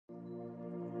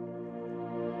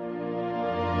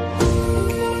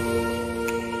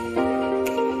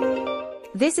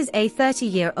This is a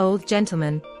 30-year-old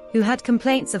gentleman who had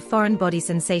complaints of foreign body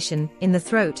sensation in the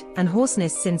throat and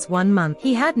hoarseness since 1 month.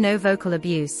 He had no vocal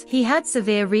abuse. He had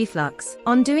severe reflux.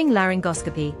 On doing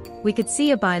laryngoscopy, we could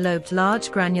see a bilobed large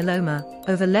granuloma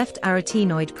over left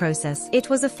arytenoid process. It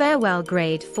was a farewell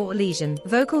grade 4 lesion.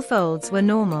 Vocal folds were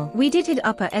normal. We did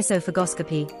upper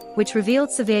esophagoscopy, which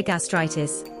revealed severe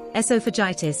gastritis,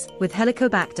 esophagitis, with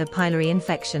Helicobacter pylori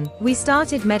infection. We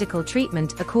started medical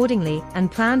treatment accordingly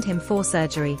and planned him for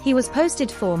surgery. He was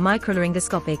posted for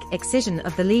microlaryngoscopic excision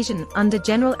of the lesion under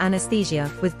general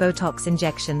anesthesia with BOTOX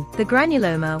injection. The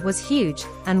granuloma was huge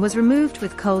and was removed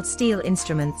with cold steel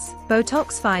instruments.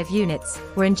 BOTOX 5 units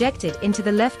were injected into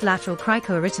the left lateral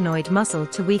cricoarytenoid muscle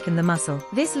to weaken the muscle.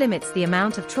 This limits the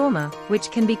amount of trauma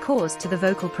which can be caused to the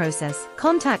vocal process.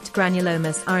 Contact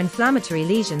granulomas are inflammatory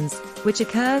lesions which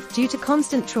occur due to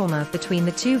constant trauma between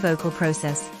the two vocal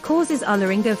process. Causes are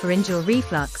laryngopharyngeal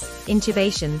reflux,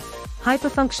 intubation,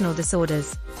 hyperfunctional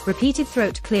disorders, repeated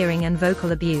throat clearing and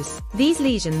vocal abuse. These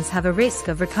lesions have a risk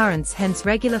of recurrence, hence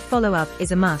regular follow-up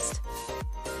is a must.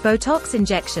 BOTOX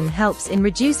injection helps in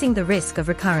reducing the risk of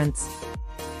recurrence.